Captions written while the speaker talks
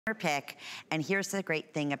pick. And here's the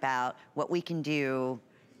great thing about what we can do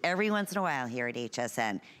every once in a while here at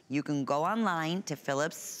HSN. You can go online to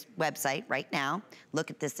Philips website right now, look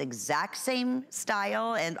at this exact same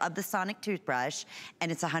style and of the Sonic toothbrush,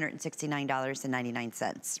 and it's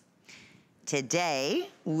 $169.99. Today,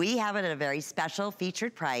 we have it at a very special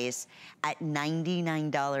featured price at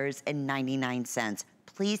 $99.99.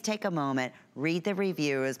 Please take a moment, read the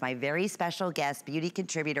reviews. My very special guest, beauty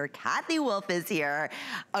contributor, Kathy Wolf is here.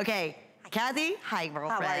 Okay, Kathy, hi,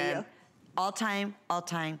 girlfriend. How are you? All-time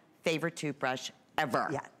favorite toothbrush ever.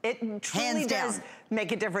 Yeah, it truly does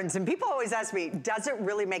make a difference. And people always ask me, does it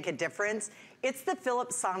really make a difference? It's the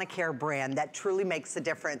Philips Sonicare brand that truly makes a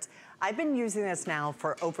difference. I've been using this now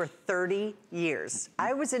for over 30 years.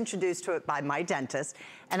 I was introduced to it by my dentist,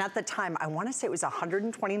 and at the time, I wanna say it was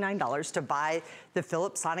 $129 to buy the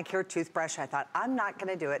Philips Sonicare toothbrush. I thought, I'm not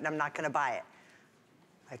gonna do it, and I'm not gonna buy it.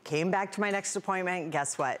 I came back to my next appointment, and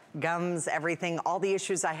guess what? Gums, everything, all the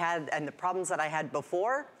issues I had and the problems that I had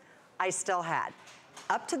before, I still had.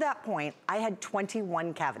 Up to that point, I had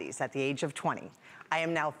 21 cavities at the age of 20. I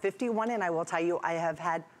am now 51, and I will tell you, I have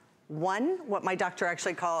had one, what my doctor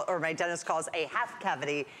actually or my dentist calls a half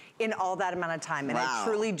cavity in all that amount of time. And I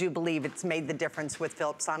truly do believe it's made the difference with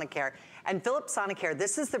Philips Sonicare. And Philips Sonicare,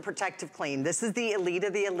 this is the ProtectiveClean. This is the elite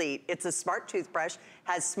of the elite. It's a smart toothbrush,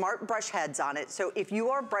 has smart brush heads on it. So if you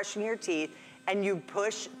are brushing your teeth and you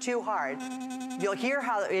push too hard, you'll hear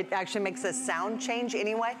how it actually makes a sound change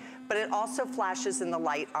anyway, but it also flashes in the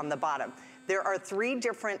light on the bottom. There are 3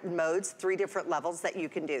 different modes, 3 different levels that you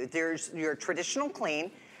can do. There's your traditional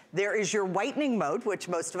clean, there is your whitening mode, which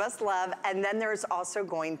most of us love, and then there's also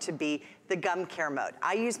going to be the gum care mode.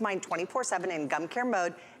 I use mine 24/7 in gum care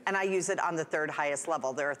mode, and I use it on the 3rd highest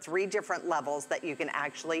level. There are 3 different levels that you can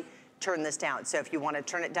actually turn this down. So if you want to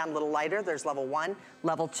turn it down a little lighter, there's level 1,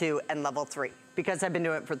 level 2, and level 3. Because I've been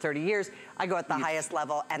doing it for 30 years, I go at the highest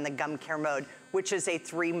level and the gum care mode, which is a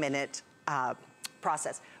 3-minute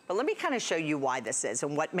process. But let me kind of show you why this is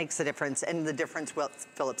and what makes the difference and the difference with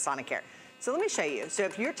Philips Sonicare. So let me show you. So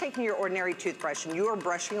if you're taking your ordinary toothbrush and you are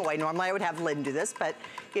brushing away, normally I would have Lynn do this, but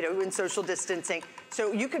you know, in social distancing,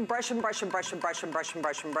 so you can brush and brush and brush and brush and brush and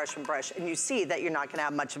brush and brush and brush, and you see that you're not gonna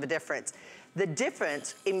have much of a difference. The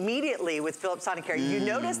difference immediately with Philips Sonicare, you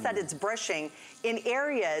notice that it's brushing in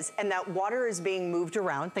areas and that water is being moved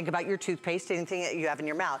around. Think about your toothpaste, anything that you have in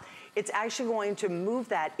your mouth. It's actually going to move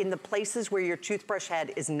that in the places where your toothbrush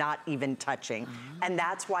head is not even touching. And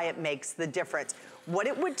that's why it makes the difference. What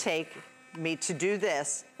it would take me to do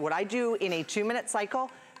this, what I do in a 2-minute cycle,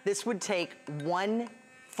 this would take 1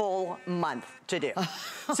 full month to do.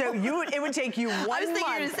 So it would take you 1 month. I was thinking you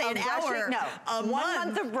were gonna say an hour. No, a 1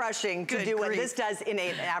 month of brushing to do what this does in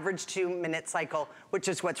an average 2-minute cycle, which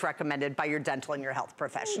is what's recommended by your dental and your health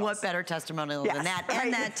professionals. What better testimonial than that? Right.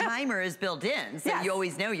 And that timer is built in, so you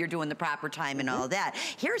always know you're doing the proper time and all of that.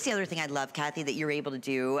 Here's the other thing I love, Kathy, that you're able to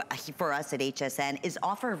do for us at HSN is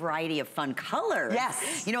offer a variety of fun colors.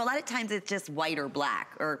 Yes. You know, a lot of times it's just white or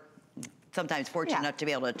black, or sometimes fortunate enough to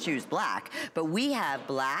be able to choose black. But we have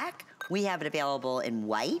black, we have it available in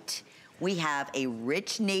white, we have a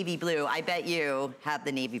rich navy blue. I bet you have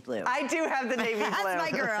the navy blue. I do have the navy blue.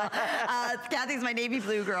 That's my girl. Kathy's my navy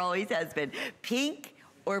blue girl, always has been. Pink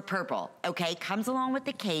or purple, okay? Comes along with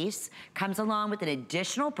the case, comes along with an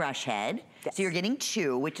additional brush head. Yes. So you're getting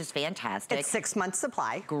 2, which is fantastic. It's 6 months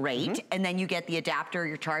supply. Great, and then you get the adapter,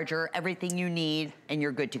 your charger, everything you need, and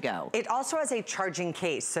you're good to go. It also has a charging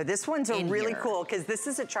case. So this one's really cool, because this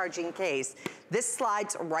is a charging case. This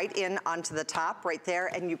slides right in onto the top right there,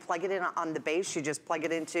 and you plug it in on the base. You just plug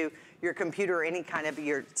it into your computer or any kind of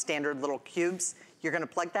your standard little cubes. You're gonna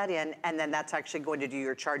plug that in, and then that's actually going to do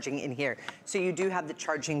your charging in here. So you do have the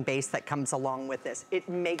charging base that comes along with this. It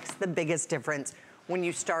makes the biggest difference when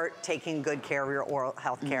you start taking good care of your oral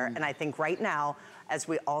health care. And I think right now, as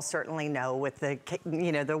we all certainly know with the,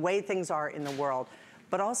 the way things are in the world,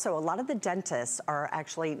 but also a lot of the dentists are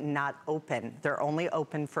actually not open. They're only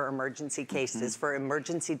open for emergency cases, for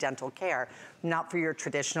emergency dental care, not for your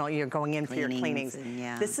traditional, you're going in for your cleanings.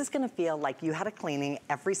 This is gonna feel like you had a cleaning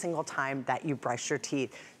every single time that you brush your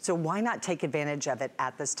teeth. So why not take advantage of it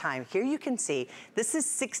at this time? Here you can see, this is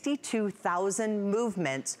 62,000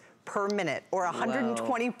 movements per minute, or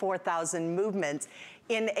 124,000 movements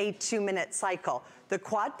in a 2-minute cycle. The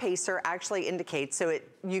quad pacer actually indicates, so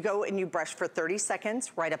you go and you brush for 30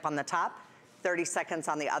 seconds right up on the top, 30 seconds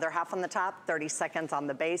on the other half on the top, 30 seconds on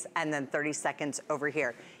the base, and then 30 seconds over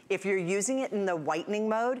here. If you're using it in the whitening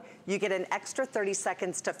mode, you get an extra 30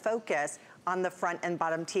 seconds to focus on the front and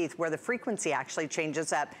bottom teeth where the frequency actually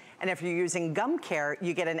changes up. And if you're using gum care,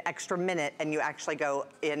 you get an extra minute and you actually go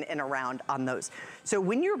in and around on those. So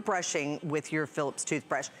when you're brushing with your Philips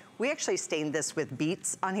toothbrush, we actually stained this with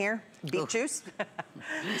beets on here, beet juice.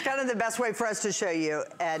 It's kind of the best way for us to show you.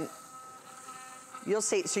 And you'll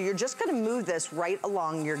see, so you're just gonna move this right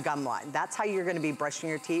along your gum line. That's how you're gonna be brushing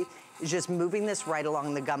your teeth, is just moving this right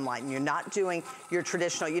along the gum line. You're not doing your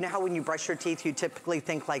traditional, you know how when you brush your teeth, you typically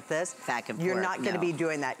think like this? Back and forth, You're not gonna be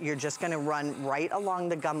doing that. You're just gonna run right along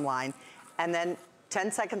the gum line, and then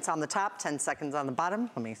 10 seconds on the top, 10 seconds on the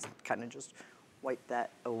bottom. Let me kind of just wipe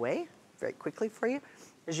that away very quickly for you.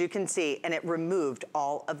 As you can see, and it removed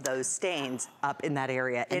all of those stains up in that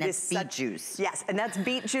area. And that's beet juice. Yes, and that's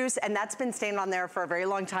beet juice, and that's been stained on there for a very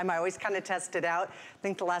long time. I always kind of test it out. I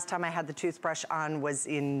think the last time I had the toothbrush on was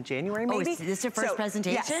in January, maybe. Oh, is this your first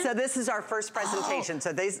presentation? Yes, so this is our first presentation.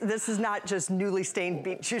 So this is not just newly stained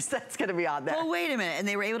beet juice that's gonna be on there. Well, wait a minute, and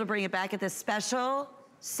they were able to bring it back at this special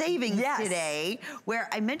savings today, where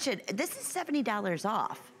I mentioned, this is $70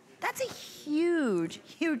 off. That's a huge,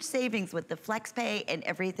 huge savings with the FlexPay and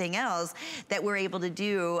everything else that we're able to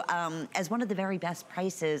do as one of the very best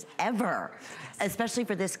prices ever, especially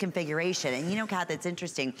for this configuration. And you know, Kath, it's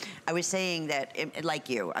interesting. I was saying that, like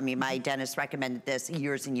you, I mean, my dentist recommended this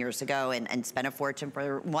years and years ago and spent a fortune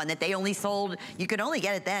for one that they only sold, you could only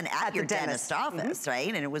get it then at your dentist office,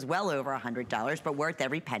 right? And it was well over $100, but worth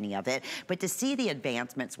every penny of it. But to see the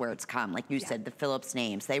advancements where it's come, like you said, the Philips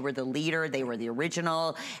names, they were the leader, they were the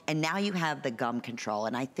original, and now you have the gum control.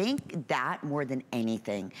 And I think that more than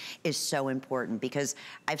anything is so important, because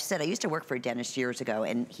I've said, I used to work for a dentist years ago,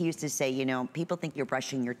 and he used to say, you know, people think you're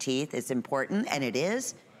brushing your teeth is important, and it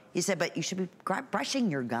is. He said, but you should be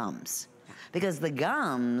brushing your gums. Because the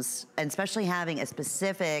gums, and especially having a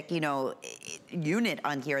specific, you know, unit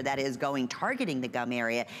on here that is targeting the gum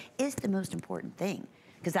area, is the most important thing.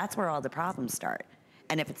 Because that's where all the problems start.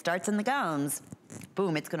 And if it starts in the gums,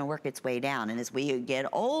 boom, it's gonna work its way down. And as we get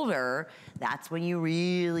older, that's when you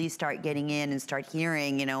really start getting in and start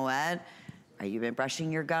hearing, you know what? Are you been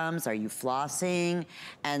brushing your gums? Are you flossing?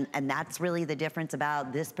 And that's really the difference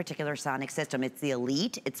about this particular Sonic system. It's the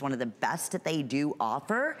elite. It's one of the best that they do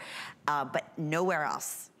offer, but nowhere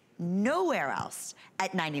else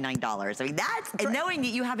at $99. I mean, and knowing that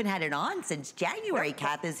you haven't had it on since January,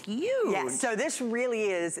 Kath, is huge. Yes, so this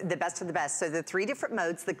really is the best of the best. So the 3 different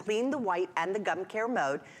modes, the clean, the white, and the gum care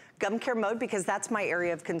mode. Gum care mode, because that's my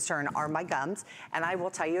area of concern, are my gums. And I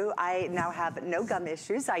will tell you, I now have no gum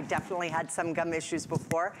issues. I definitely had some gum issues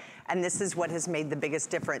before, and this is what has made the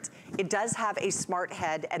biggest difference. It does have a smart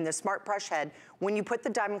head, and the smart brush head, when you put the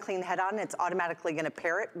DiamondClean head on, it's automatically gonna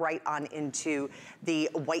pair it right on into the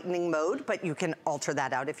whitening mode, but you can alter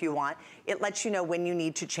that out if you want. It lets you know when you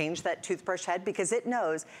need to change that toothbrush head, because it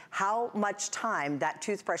knows how much time that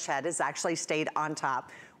toothbrush head has actually stayed on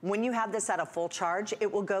top. When you have this at a full charge,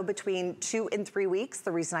 it will go between 2 and 3 weeks.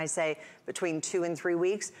 The reason I say between 2 and 3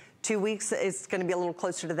 weeks, 2 weeks is gonna be a little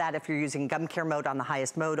closer to that if you're using gum care mode on the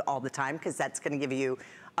highest mode all the time, because that's gonna give you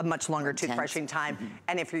a much longer toothbrushing time.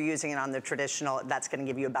 And if you're using it on the traditional, that's gonna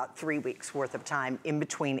give you about 3 weeks worth of time in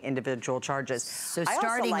between individual charges. So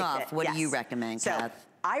starting off, what do you recommend, Kath? So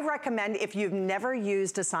I recommend, if you've never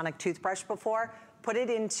used a Sonic toothbrush before, put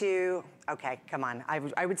it into, okay, come on.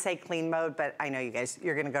 I would say clean mode, but I know you guys,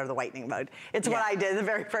 you're gonna go to the whitening mode. It's what I did the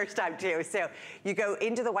very first time too. So you go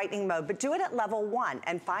into the whitening mode, but do it at level 1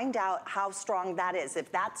 and find out how strong that is.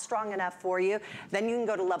 If that's strong enough for you, then you can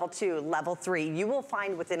go to level 2, level 3. You will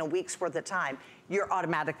find within a week's worth of time, you're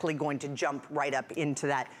automatically going to jump right up into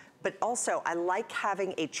that. But also, I like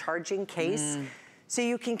having a charging case. So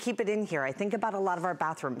you can keep it in here. I think about a lot of our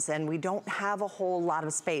bathrooms, and we don't have a whole lot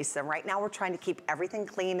of space. And right now we're trying to keep everything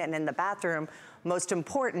clean, and in the bathroom, most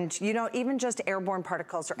important, you know, even just airborne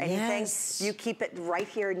particles or anything, you keep it right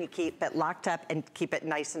here and you keep it locked up and keep it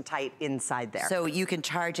nice and tight inside there. So you can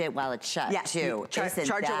charge it while it's shut too. Charge it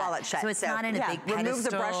while it's shut. So it's not in a big pedestal. Remove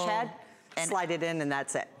the brush head, slide it in, and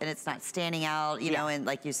that's it. And it's not standing out, you know, and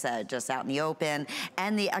like you said, just out in the open.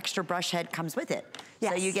 And the extra brush head comes with it.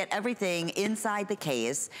 So you get everything inside the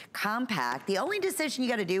case, compact. The only decision you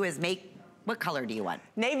gotta do is make, what color do you want?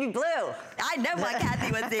 Navy blue. I know what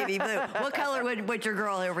Kathy wants, navy blue. What color would your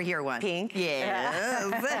girl over here want? Pink.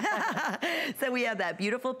 Yeah. So we have that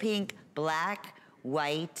beautiful pink, black,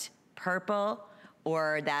 white, purple,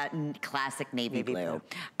 or that classic navy blue.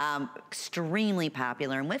 Extremely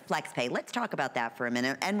popular. And with FlexPay, let's talk about that for a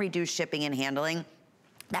minute, and reduce shipping and handling.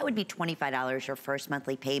 That would be $25 your first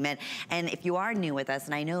monthly payment. And if you are new with us,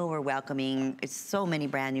 and I know we're welcoming so many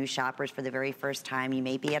brand new shoppers for the very first time, you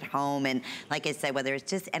may be at home, and like I said, whether it's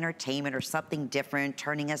just entertainment or something different,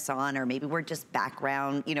 turning us on, or maybe we're just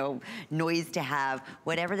background, you know, noise to have,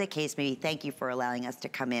 whatever the case may be, thank you for allowing us to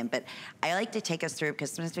come in. But I like to take us through,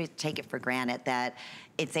 because sometimes we take it for granted that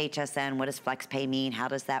it's HSN, what does FlexPay mean, how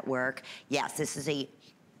does that work? Yes, this is a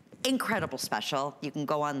incredible special. You can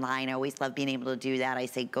go online. I always love being able to do that. I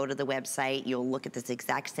say go to the website. You'll look at this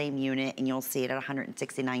exact same unit and you'll see it at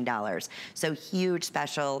 $169. So huge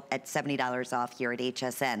special at $70 off here at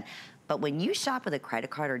HSN. But when you shop with a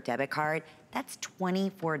credit card or debit card, that's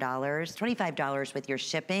 $24, $25 with your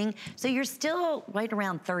shipping. So you're still right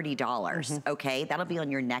around $30, okay? That'll be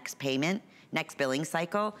on your next payment, next billing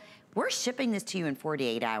cycle. We're shipping this to you in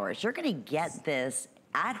 48 hours. You're gonna get this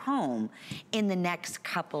at home in the next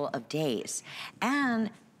couple of days. And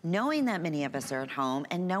knowing that many of us are at home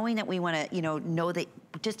and knowing that we wanna, know that,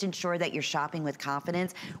 just ensure that you're shopping with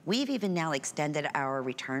confidence, we've even now extended our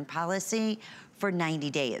return policy for 90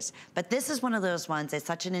 days. But this is one of those ones, it's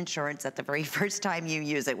such an insurance that the very first time you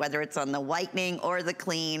use it, whether it's on the whitening or the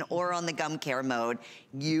clean or on the gum care mode,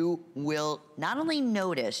 you will not only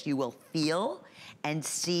notice, you will feel and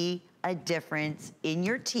see a difference in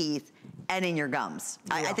your teeth and in your gums.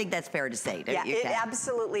 I think that's fair to say. Yeah, it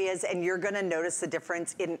absolutely is, and you're gonna notice the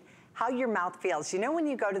difference in how your mouth feels. You know when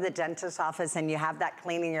you go to the dentist's office and you have that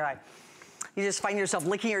cleaning, you're like, you just find yourself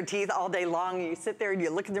licking your teeth all day long, and you sit there and you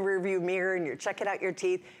look in the rearview mirror and you're checking out your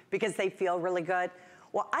teeth because they feel really good.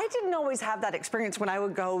 Well, I didn't always have that experience when I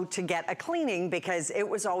would go to get a cleaning, because it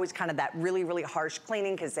was always kind of that really, really harsh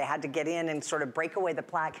cleaning because they had to get in and sort of break away the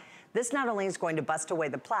plaque. This not only is going to bust away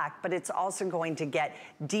the plaque, but it's also going to get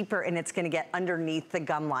deeper, and it's going to get underneath the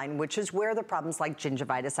gum line, which is where the problems like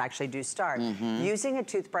gingivitis actually do start. Using a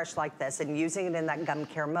toothbrush like this and using it in that gum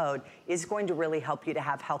care mode is going to really help you to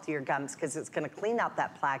have healthier gums, because it's going to clean out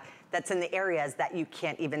that plaque that's in the areas that you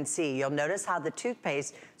can't even see. You'll notice how the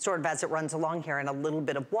toothpaste, sort of as it runs along here in a little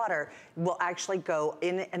bit of water, will actually go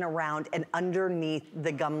in and around and underneath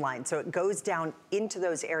the gum line. So it goes down into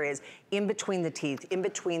those areas, in between the teeth, in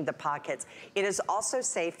between the pockets. It is also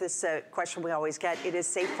safe, this is a question we always get, it is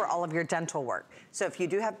safe for all of your dental work. So if you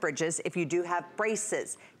do have bridges, if you do have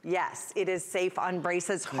braces, yes, it is safe on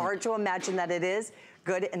braces. Hard to imagine that it is.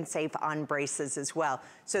 Good and safe on braces as well.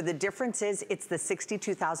 So the difference is it's the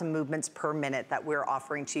 62,000 movements per minute that we're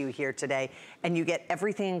offering to you here today. And you get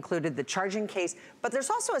everything included, the charging case, but there's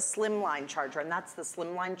also a slimline charger, and that's the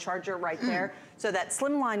slimline charger right there. So that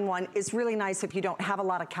slimline one is really nice if you don't have a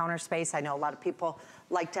lot of counter space. I know a lot of people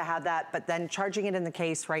like to have that, but then charging it in the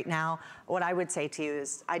case right now, what I would say to you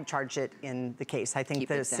is I'd charge it in the case. I think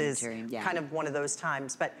this is kind of one of those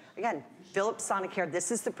times. But again, Philips Sonicare, this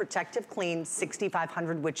is the ProtectiveClean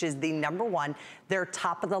 6500, which is the #1, their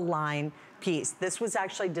top of the line piece. This was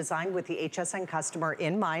actually designed with the HSN customer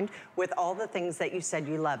in mind, with all the things that you said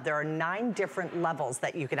you love. There are 9 different levels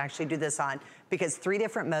that you can actually do this on, because 3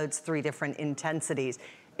 different modes, 3 different intensities.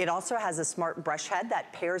 It also has a smart brush head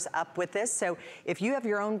that pairs up with this. So if you have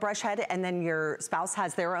your own brush head and then your spouse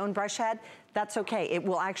has their own brush head, that's okay. It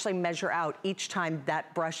will actually measure out each time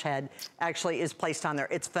that brush head actually is placed on there.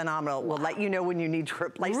 It's phenomenal. We'll let you know when you need to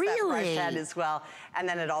replace that brush head as well. And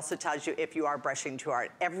then it also tells you if you are brushing too hard.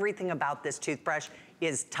 Everything about this toothbrush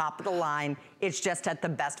is top of the line. It's just at the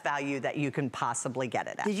best value that you can possibly get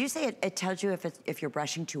it at. Did you say it tells you if you're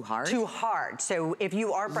brushing too hard? Too hard. So if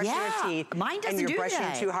you are brushing your teeth and you're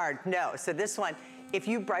brushing too hard, no. So this one, if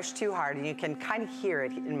you brush too hard, and you can kind of hear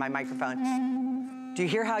it in my microphone. Do you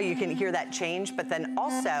hear how you can hear that change? But then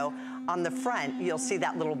also on the front, you'll see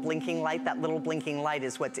that little blinking light. That little blinking light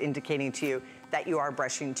is what's indicating to you that you are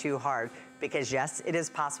brushing too hard. Because yes, it is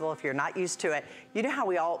possible if you're not used to it. You know how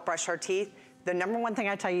we all brush our teeth? The #1 thing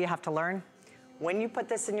I tell you have to learn, when you put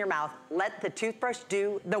this in your mouth, let the toothbrush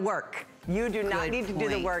do the work. You do not need to do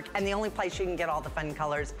the work, and the only place you can get all the fun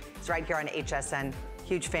colors is right here on HSN.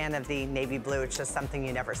 Huge fan of the navy blue. It's just something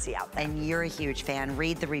you never see out there. And you're a huge fan.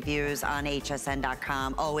 Read the reviews on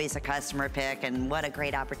hsn.com. Always a customer pick, and what a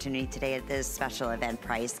great opportunity today at this special event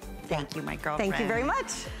price. Thank you, my girlfriend. Thank you very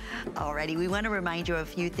much. Alrighty, we want to remind you of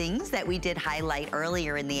a few things that we did highlight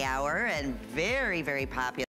earlier in the hour, and very, very popular.